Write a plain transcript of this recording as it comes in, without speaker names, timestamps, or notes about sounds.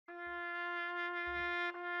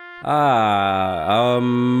Hey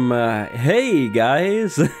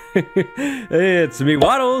guys, it's me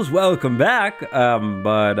Waddles, welcome back,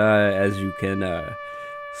 but as you can,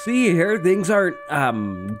 see here, things aren't,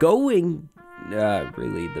 going,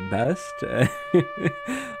 really the best.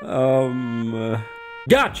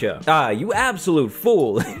 Gotcha! You absolute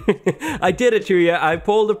fool! I did it to you, I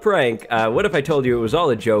pulled a prank. What if I told you it was all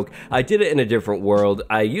a joke? I did it in a different world,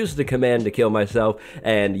 I used the command to kill myself,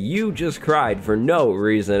 and you just cried for no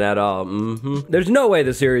reason at all. There's no way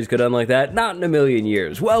the series could end like that, not in a million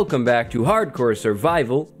years. Welcome back to Hardcore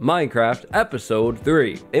Survival Minecraft Episode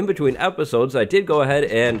 3. In between episodes, I did go ahead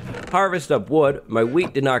and harvest up wood. My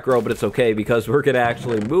wheat did not grow, but it's okay because we're gonna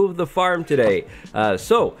actually move the farm today.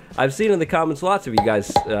 So, I've seen in the comments lots of you guys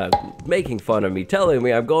making fun of me, telling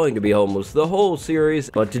me I'm going to be homeless the whole series,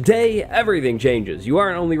 but today everything changes. You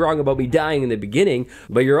aren't only wrong about me dying in the beginning,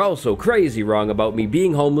 but you're also crazy wrong about me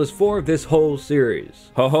being homeless for this whole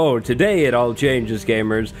series. Ho ho, today it all changes,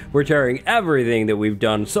 gamers. We're tearing everything that we've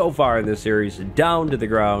done so far in this series down to the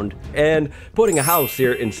ground and putting a house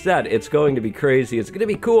here instead. It's going to be crazy, it's gonna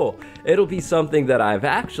be cool. It'll be something that I've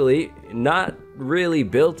actually not really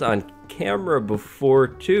built on camera before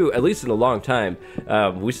too, at least in a long time.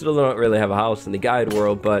 We still don't really have a house in the guide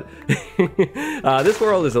world, but this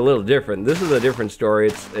world is a little different. This is a different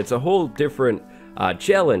story. It's a whole different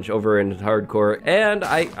challenge over in hardcore, and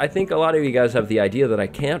I think a lot of you guys have the idea that I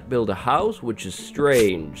can't build a house, which is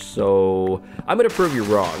strange, so I'm gonna prove you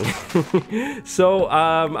wrong. So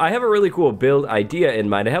I have a really cool build idea in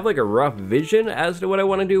mind. I have like a rough vision as to what I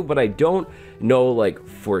want to do, but I don't know like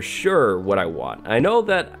for sure what I want. I know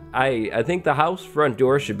that I think the house front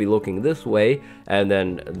door should be looking this way, and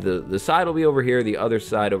then the side will be over here, the other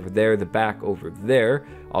side over there, the back over there,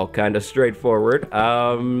 all kind of straightforward.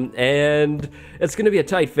 And it's gonna be a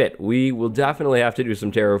tight fit. We will definitely have to do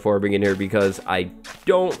some terraforming in here because I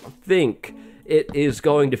don't think it is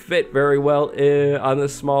going to fit very well on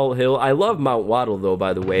this small hill. I love Mount Waddle though,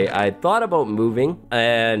 by the way. I thought about moving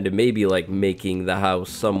and maybe like making the house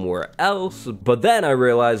somewhere else, but then I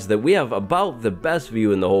realized that we have about the best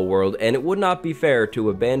view in the whole world, and it would not be fair to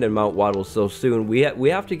abandon Mount Waddle so soon. We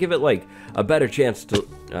have to give it like a better chance to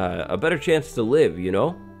live, you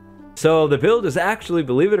know? So the build is actually,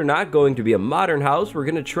 believe it or not, going to be a modern house. We're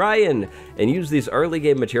gonna try and use these early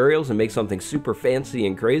game materials and make something super fancy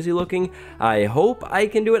and crazy looking. I hope I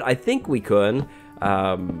can do it. I think we could,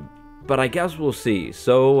 but I guess we'll see.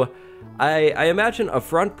 So I imagine a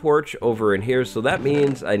front porch over in here, so that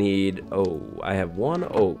means I need, I have one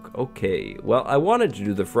oak. Okay, well, I wanted to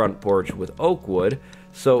do the front porch with oak wood,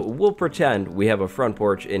 so we'll pretend we have a front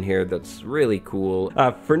porch in here that's really cool.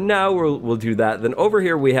 For now, we'll do that. Then over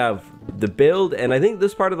here we have the build, and I think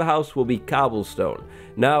this part of the house will be cobblestone.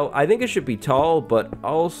 Now, I think it should be tall, but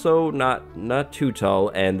also not too tall,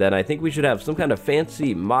 and then I think we should have some kind of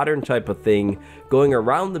fancy modern type of thing going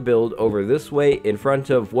around the build over this way in front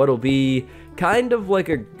of what'll be kind of like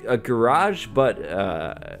a garage,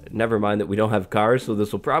 but never mind that we don't have cars, so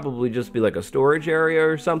this will probably just be like a storage area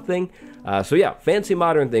or something. So yeah, fancy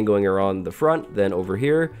modern thing going around the front. Then over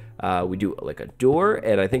here we do like a door,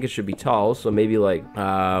 and I think it should be tall, so maybe like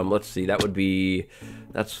let's see, that would be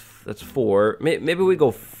that's 4. Maybe we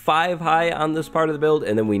go 5 high on this part of the build,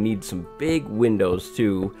 and then we need some big windows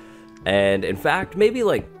too, and in fact maybe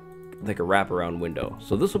like a wraparound window.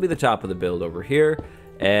 So this will be the top of the build over here,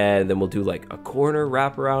 and then we'll do like a corner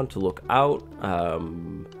wraparound to look out.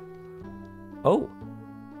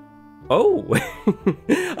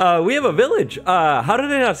 We have a village. How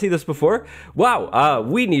did I not see this before? Wow,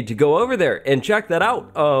 we need to go over there and check that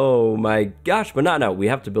out. Oh my gosh, but not now. We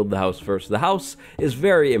have to build the house first. The house is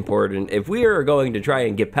very important. If we are going to try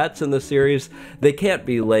and get pets in this series, they can't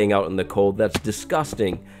be laying out in the cold. That's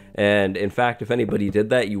disgusting. And in fact, if anybody did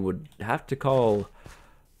that, you would have to call,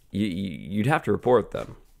 you'd have to report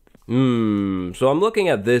them. So I'm looking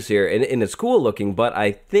at this here, and it's cool looking, but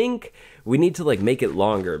I think we need to like make it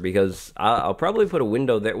longer, because I'll probably put a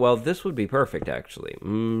window there. Well, this would be perfect actually.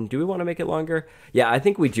 Do we want to make it longer? Yeah, I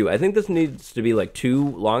think we do. I think this needs to be like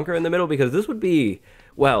 2 longer in the middle, because this would be,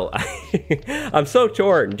 well, I'm so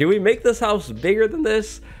torn. Do we make this house bigger than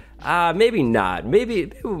this? Maybe not.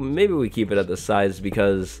 Maybe we keep it at this size,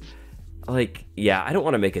 because like, yeah, I don't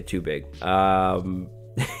want to make it too big.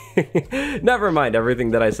 Never mind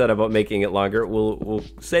everything that I said about making it longer. We'll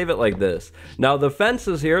save it like this. Now the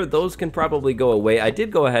fences here, those can probably go away. I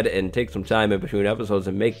did go ahead and take some time in between episodes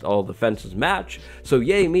and make all the fences match, so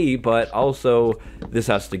yay me, but also this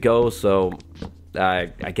has to go, so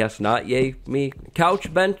I guess not yay me.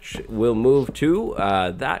 Couch bench will move too.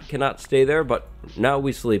 That cannot stay there, but now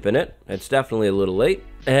we sleep in it. It's definitely a little late.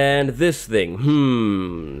 And this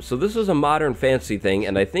thing, so this is a modern fancy thing,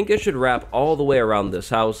 and I think it should wrap all the way around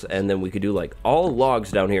this house, and then we could do like all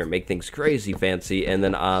logs down here, make things crazy fancy, and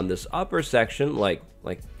then on this upper section, like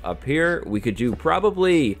up here, we could do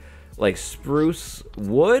probably like spruce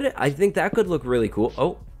wood. I think that could look really cool.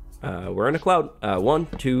 Oh, we're in a cloud. 1,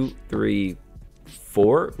 2, 3,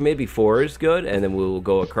 4, maybe 4 is good, and then we'll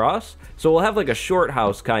go across. So we'll have like a short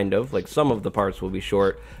house, kind of like some of the parts will be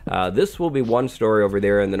short. This will be 1 story over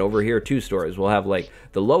there, and then over here 2 stories. We'll have like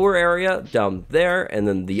the lower area down there, and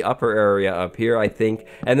then the upper area up here, I think.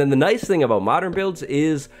 And then the nice thing about modern builds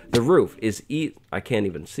is the roof is I can't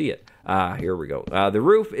even see it. Here we go. The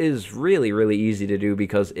roof is really easy to do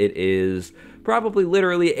because it is probably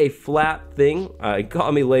literally a flat thing.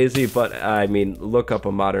 Call me lazy, but I mean, look up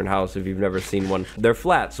a modern house if you've never seen one. They're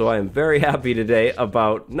flat, so I am very happy today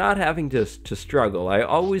about not having to struggle. I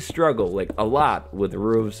always struggle like a lot with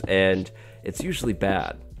roofs, and it's usually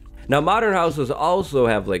bad. Now, modern houses also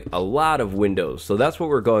have like a lot of windows, so that's what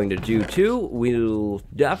we're going to do too. We'll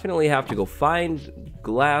definitely have to go find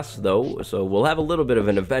glass though, so we'll have a little bit of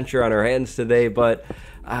an adventure on our hands today, but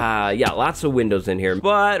yeah, lots of windows in here.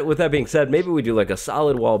 But with that being said, maybe we do like a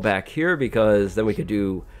solid wall back here, because then we could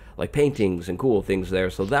do like paintings and cool things there,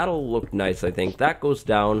 so that'll look nice. I think that goes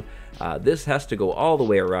down. This has to go all the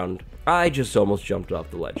way around. I just almost jumped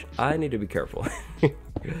off the ledge. I need to be careful.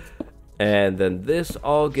 And then this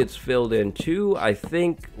all gets filled in too. I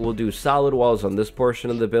think we'll do solid walls on this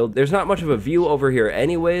portion of the build. There's not much of a view over here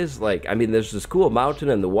anyways. Like, I mean, there's this cool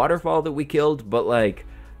mountain and the waterfall that we killed, but like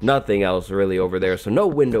nothing else really over there. So no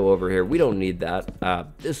window over here. We don't need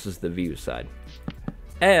that. This is the view side.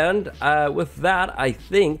 And with that, I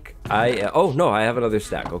think oh no, I have another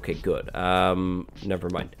stack. Okay, good. Never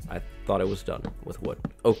mind. I thought I was done with wood.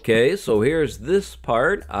 Okay, so here's this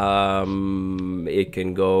part. It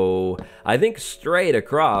can go, I think, straight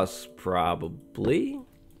across, probably.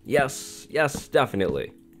 Yes,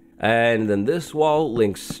 definitely. And then this wall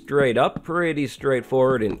links straight up, pretty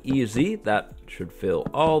straightforward and easy. That should fill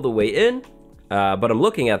all the way in. But I'm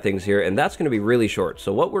looking at things here, and that's going to be really short.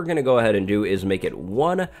 So what we're going to go ahead and do is make it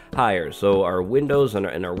 1 higher. So our windows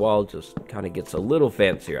and our wall just kind of gets a little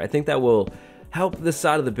fancier. I think that will help this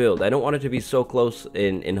side of the build. I don't want it to be so close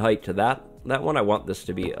in height to that one. I want this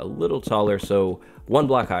to be a little taller, so 1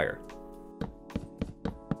 block higher.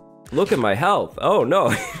 Look at my health. Oh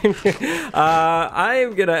no. I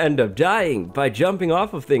am gonna end up dying by jumping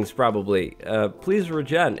off of things probably. Please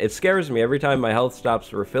regen. It scares me every time my health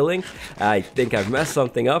stops refilling. I think I've messed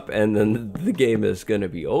something up and then the game is gonna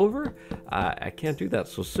be over. I can't do that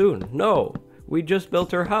so soon. No, we just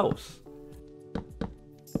built our house.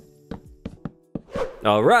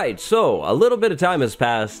 Alright, so a little bit of time has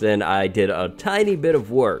passed and I did a tiny bit of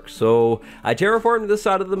work. So I terraformed this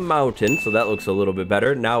side of the mountain, so that looks a little bit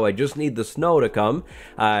better. Now I just need the snow to come.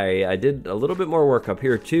 I did a little bit more work up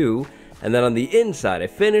here too. And then on the inside, I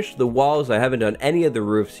finished the walls. I haven't done any of the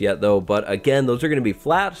roofs yet though, but again, those are going to be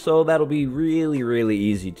flat, so that'll be really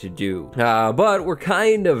easy to do. But we're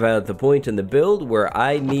kind of at the point in the build where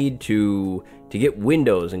I need to get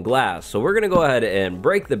windows and glass. So we're going to go ahead and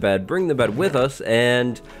break the bed, bring the bed with us,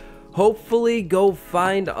 and hopefully go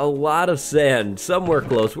find a lot of sand somewhere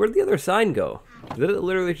close. Where'd the other sign go? Did it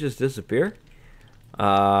literally just disappear?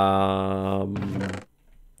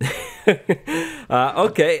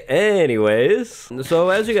 Okay, anyways, so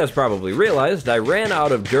as you guys probably realized, I ran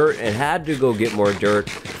out of dirt and had to go get more dirt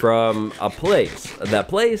from a place. That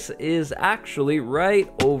place is actually right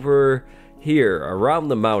over here, around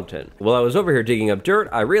the mountain. While I was over here digging up dirt,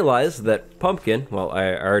 I realized that pumpkin, well,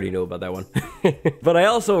 I already knew about that one, but I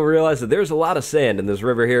also realized that there's a lot of sand in this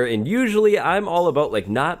river here, and usually I'm all about like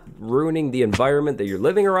not ruining the environment that you're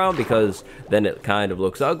living around, because then it kind of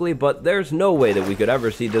looks ugly, but there's no way that we could ever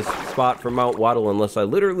see this spot from Mount Waddle unless I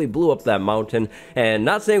literally blew up that mountain. And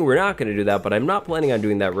not saying we're not going to do that, but I'm not planning on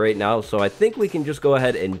doing that right now, so I think we can just go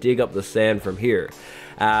ahead and dig up the sand from here.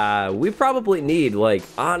 We probably need, like,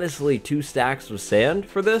 honestly, 2 stacks of sand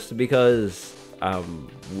for this, because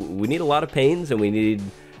we need a lot of panes, and we need,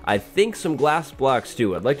 I think, some glass blocks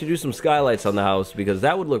too. I'd like to do some skylights on the house, because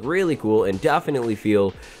that would look really cool and definitely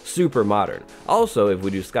feel super modern. Also, if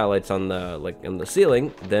we do skylights on the, like, in the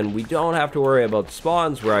ceiling, then we don't have to worry about the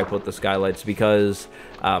spawns where I put the skylights, because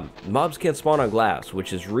mobs can't spawn on glass,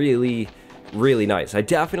 which is really nice. I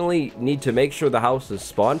definitely need to make sure the house is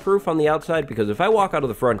spawn proof on the outside, because if I walk out of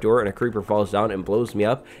the front door and a creeper falls down and blows me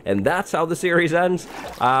up, and that's how the series ends,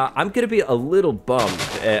 I'm gonna be a little bummed.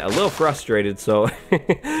 a little frustrated, so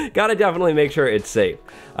gotta definitely make sure it's safe.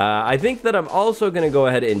 I think that I'm also gonna go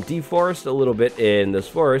ahead and deforest a little bit in this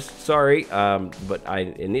forest. Sorry, but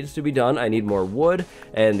it needs to be done. I need more wood,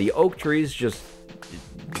 and the oak trees, just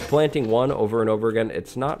planting one over and over again,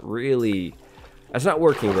 it's not working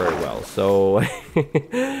very well, so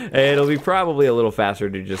it'll be probably a little faster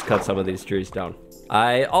to just cut some of these trees down.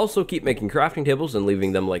 I also keep making crafting tables and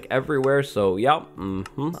leaving them like everywhere, so yeah,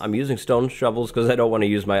 I'm using stone shovels because I don't want to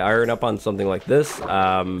use my iron up on something like this.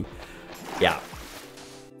 Yeah.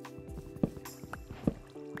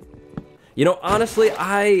 You know, honestly,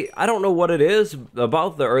 I don't know what it is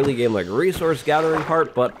about the early game, like, resource gathering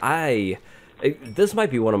part, but this might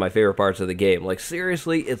be one of my favorite parts of the game. Like,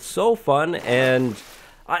 seriously, it's so fun, and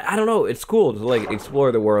I don't know, it's cool to, like,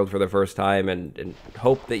 explore the world for the first time and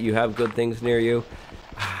hope that you have good things near you.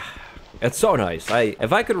 It's so nice.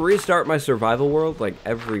 If I could restart my survival world, like,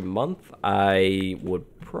 every month, I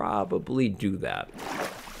would probably do that.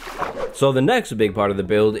 So the next big part of the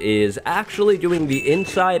build is actually doing the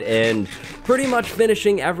inside and pretty much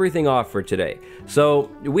finishing everything off for today.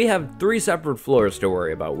 So we have 3 separate floors to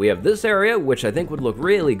worry about. We have this area, which I think would look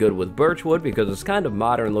really good with birchwood because it's kind of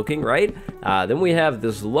modern looking, right? Then we have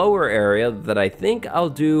this lower area that I think I'll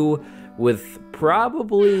do with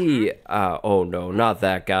probably, oh no, not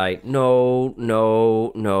that guy. No.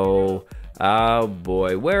 Oh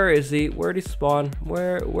boy, where is he? Where'd he spawn?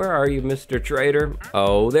 Where are you, Mr. Trader?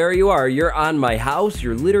 Oh, there you are. You're on my house.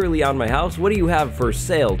 You're literally on my house. What do you have for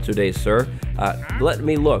sale today, sir? Let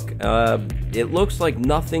me look. It looks like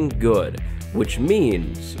nothing good, which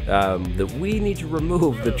means that we need to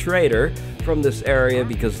remove the trader from this area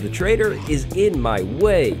because the trader is in my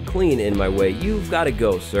way, clean in my way. You've got to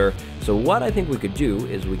go, sir. So what I think we could do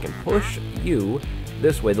is we can push you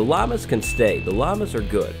this way. The llamas can stay. The llamas are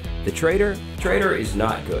good. The trader is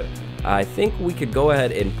not good. I think we could go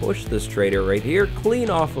ahead and push this trader right here,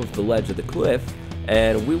 clean off of the ledge of the cliff,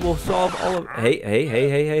 and we will solve all of...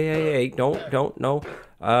 Hey, don't, no.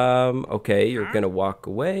 Okay, you're gonna walk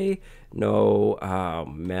away. No, oh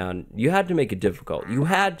man, you had to make it difficult. You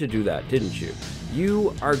had to do that, didn't you?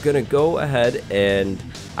 You are gonna go ahead and...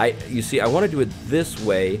 you see, I want to do it this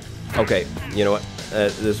way. Okay, you know what?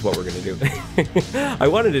 This is what we're gonna do. I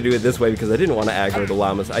wanted to do it this way because I didn't want to aggro the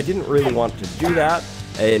llamas. I didn't really want to do that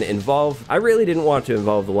and I really didn't want to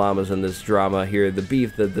involve the llamas in this drama here, the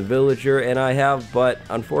beef that the villager and I have, but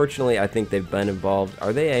unfortunately I think they've been involved.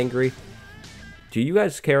 Are they angry? Do you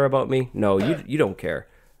guys care about me? No, you don't care,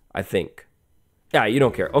 I think. Yeah, you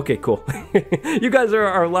don't care. Okay, cool. You guys are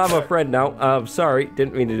our llama friend now. Sorry,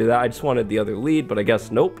 didn't mean to do that. I just wanted the other lead, but I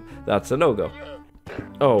guess nope, that's a no-go.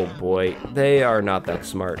 Oh boy, they are not that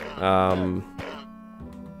smart.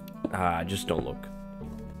 Just don't look.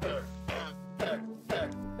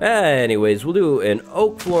 Anyways, we'll do an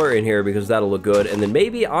oak floor in here because that'll look good, and then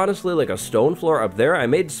maybe, honestly, like a stone floor up there. I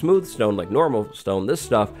made smooth stone, like normal stone, this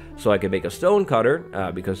stuff, so I could make a stone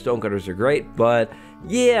cutter, because stone cutters are great, but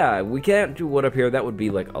yeah, we can't do wood up here. That would be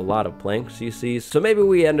like a lot of planks, you see, so maybe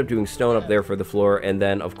we end up doing stone up there for the floor, and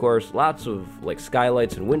then, of course, lots of, like,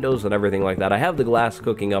 skylights and windows and everything like that. I have the glass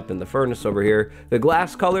cooking up in the furnace over here. The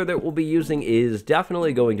glass color that we'll be using is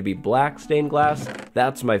definitely going to be black stained glass.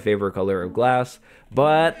 That's my favorite color of glass.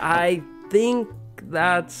 But I think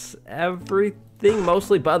that's everything,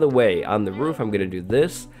 mostly. By the way, on the roof, I'm going to do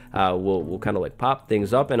this. We'll kind of like pop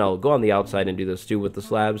things up, and I'll go on the outside and do this too with the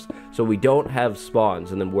slabs, so we don't have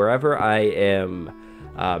spawns. And then wherever I am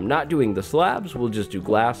not doing the slabs, we'll just do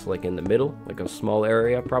glass, like in the middle, like a small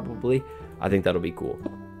area probably. I think that'll be cool.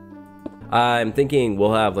 I'm thinking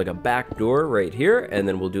we'll have like a back door right here, and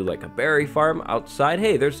then we'll do like a berry farm outside.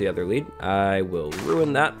 Hey, there's the other lead. I will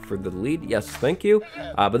ruin that for the lead. Yes, thank you.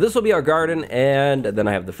 But this will be our garden, and then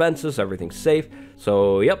I have the fences, everything's safe.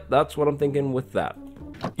 So, yep, that's what I'm thinking with that.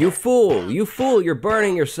 You fool, you're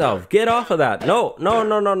burning yourself. Get off of that. No, we're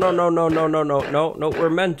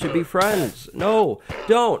meant to be friends. No,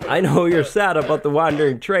 don't. I know you're sad about the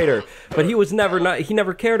wandering trader, but he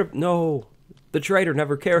never cared. No. The trader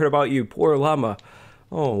never cared about you, poor llama.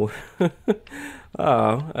 Oh.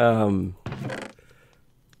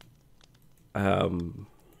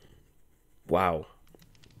 Wow.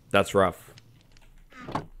 That's rough.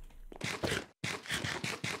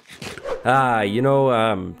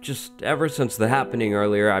 Just ever since the happening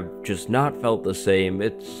earlier, I've just not felt the same.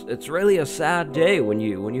 It's really a sad day when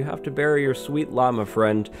you have to bury your sweet llama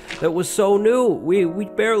friend that was so new. We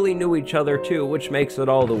barely knew each other too, which makes it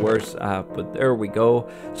all the worse. But there we go.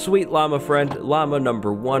 Sweet llama friend, llama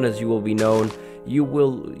number 1 as you will be known.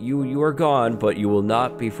 You are gone, but you will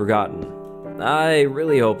not be forgotten. I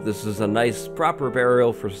really hope this is a nice, proper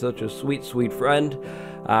burial for such a sweet, sweet friend.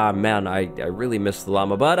 Man, I really miss the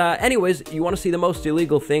llama. But anyways, you want to see the most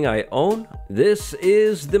illegal thing I own? This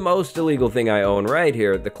is the most illegal thing I own right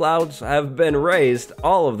here. The clouds have been raised,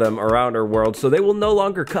 all of them around our world, so they will no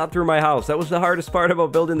longer cut through my house. That was the hardest part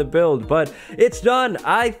about building the build, but it's done.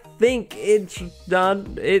 I think it's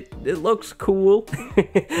done. It looks cool.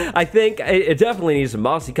 I think it definitely needs some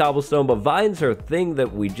mossy cobblestone, but vines are a thing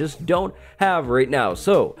that we just don't have right now.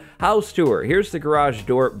 So, house tour. Here's the garage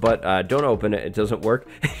door, but don't open it. It doesn't work.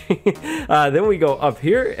 Then we go up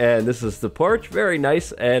here, and this is the porch. Very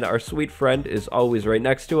nice, and our sweet friend is always right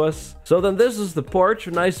next to us. So then this is the porch.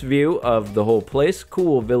 Nice view of the whole place.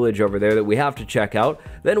 Cool village over there that we have to check out.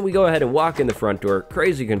 Then we go ahead and walk in the front door.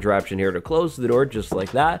 Crazy contraption here to close the door just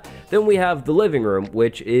like that. Then we have the living room,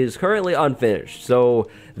 which is currently unfinished. So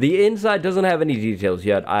the inside doesn't have any details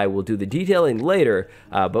yet. I will do the detailing later,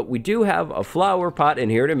 but we do have a flower pot in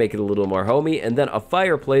here to make it a little more homey, and then a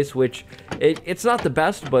fireplace, which it's not the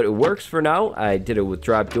best, but it works for now. I did it with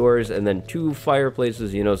trap doors and then 2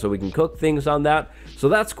 fireplaces, you know, so we can cook things on that. So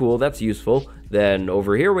that's cool, that's useful. Then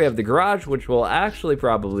over here we have the garage, which will actually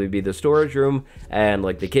probably be the storage room, and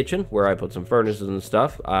like the kitchen where I put some furnaces and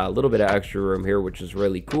stuff. A little bit of extra room here, which is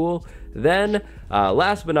really cool. Then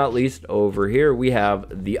last but not least, over here we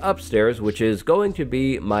have the upstairs, which is going to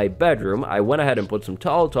be my bedroom. I went ahead and put some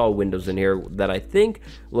tall windows in here that I think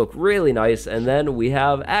look really nice. And then we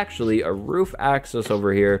have actually a roof access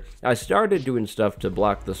over here. I started doing stuff to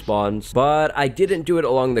block the spawns, but I didn't do it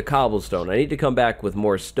along the cobblestone. I need to come back with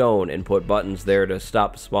more stone and put buttons there to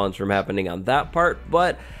stop spawns from happening on that part.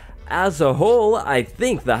 But as a whole, I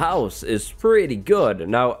think the house is pretty good.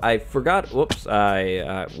 Now, I forgot, whoops,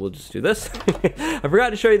 we'll just do this. I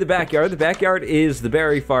forgot to show you the backyard. The backyard is the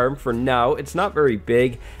berry farm for now. It's not very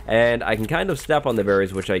big, and I can kind of step on the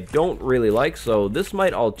berries, which I don't really like, so this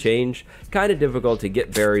might all change. Kind of difficult to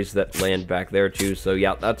get berries that land back there too, so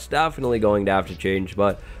yeah, that's definitely going to have to change,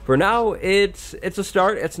 but for now, it's a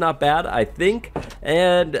start. It's not bad, I think,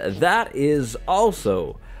 and that is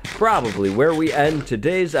also probably where we end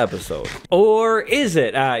today's episode. Or is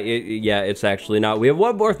it? Yeah, it's actually not. We have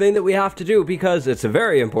one more thing that we have to do because it's a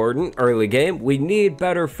very important early game. We need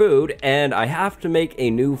better food, and I have to make a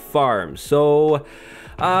new farm. So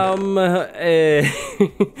I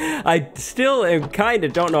still kind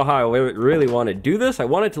of don't know how I really want to do this. I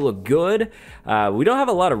want it to look good. We don't have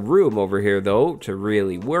a lot of room over here, though, to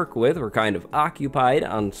really work with. We're kind of occupied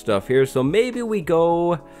on stuff here, so maybe we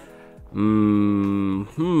go... I'm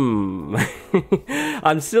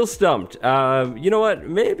still stumped. You know what?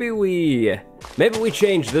 Maybe we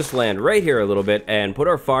change this land right here a little bit and put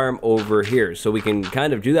our farm over here so we can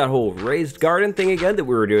kind of do that whole raised garden thing again that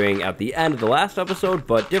we were doing at the end of the last episode,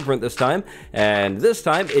 but different this time. And this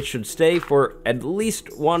time it should stay for at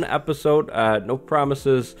least 1 episode. No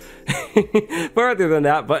promises further than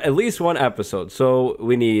that, but at least 1 episode. So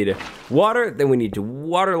we need water, then we need to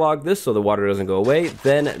waterlog this so the water doesn't go away.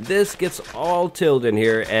 Then this gets all tilled in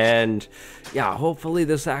here, and yeah, hopefully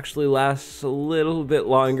this actually lasts a little bit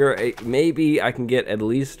longer. Maybe I can get at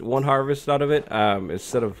least 1 harvest out of it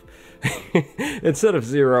instead of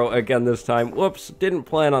 0 again this time. Whoops, didn't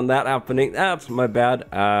plan on that happening. That's my bad.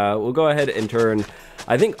 We'll go ahead and turn,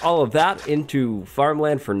 I think, all of that into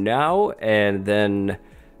farmland for now, and then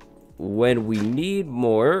when we need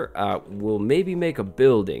more, we'll maybe make a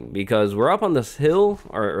building, because we're up on this hill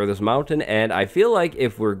or this mountain, and I feel like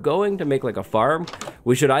if we're going to make like a farm,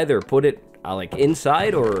 we should either put it like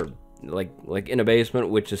inside or like in a basement,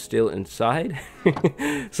 which is still inside.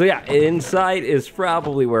 So yeah, inside is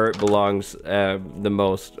probably where it belongs the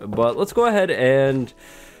most. But let's go ahead and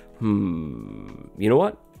you know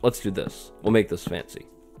what? Let's do this. We'll make this fancy.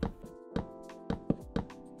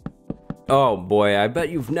 Oh boy, I bet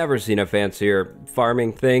you've never seen a fancier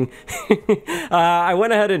farming thing. I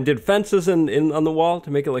went ahead and did fences on the wall to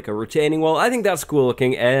make it like a retaining wall. I think that's cool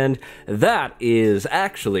looking, and that is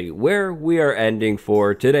actually where we are ending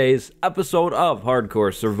for today's episode of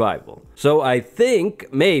Hardcore Survival. So I think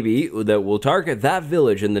maybe that we'll target that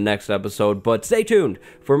village in the next episode, but stay tuned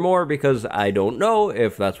for more because I don't know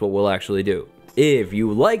if that's what we'll actually do. If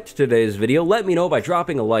you liked today's video, let me know by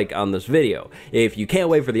dropping a like on this video. If you can't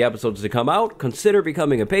wait for the episodes to come out, consider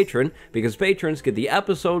becoming a patron, because patrons get the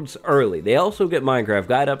episodes early. They also get Minecraft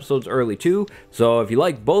Guide episodes early too, so if you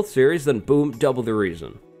like both series, then boom, double the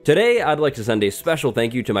reason. Today, I'd like to send a special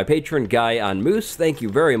thank you to my patron, Guy on Moose. Thank you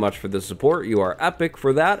very much for the support. You are epic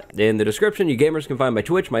for that. In the description, you gamers can find my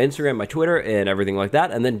Twitch, my Instagram, my Twitter, and everything like that.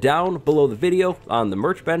 And then down below the video, on the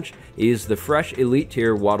merch bench, is the fresh Elite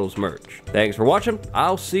Tier Waddles merch. Thanks for watching.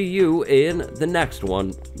 I'll see you in the next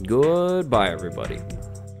one. Goodbye, everybody.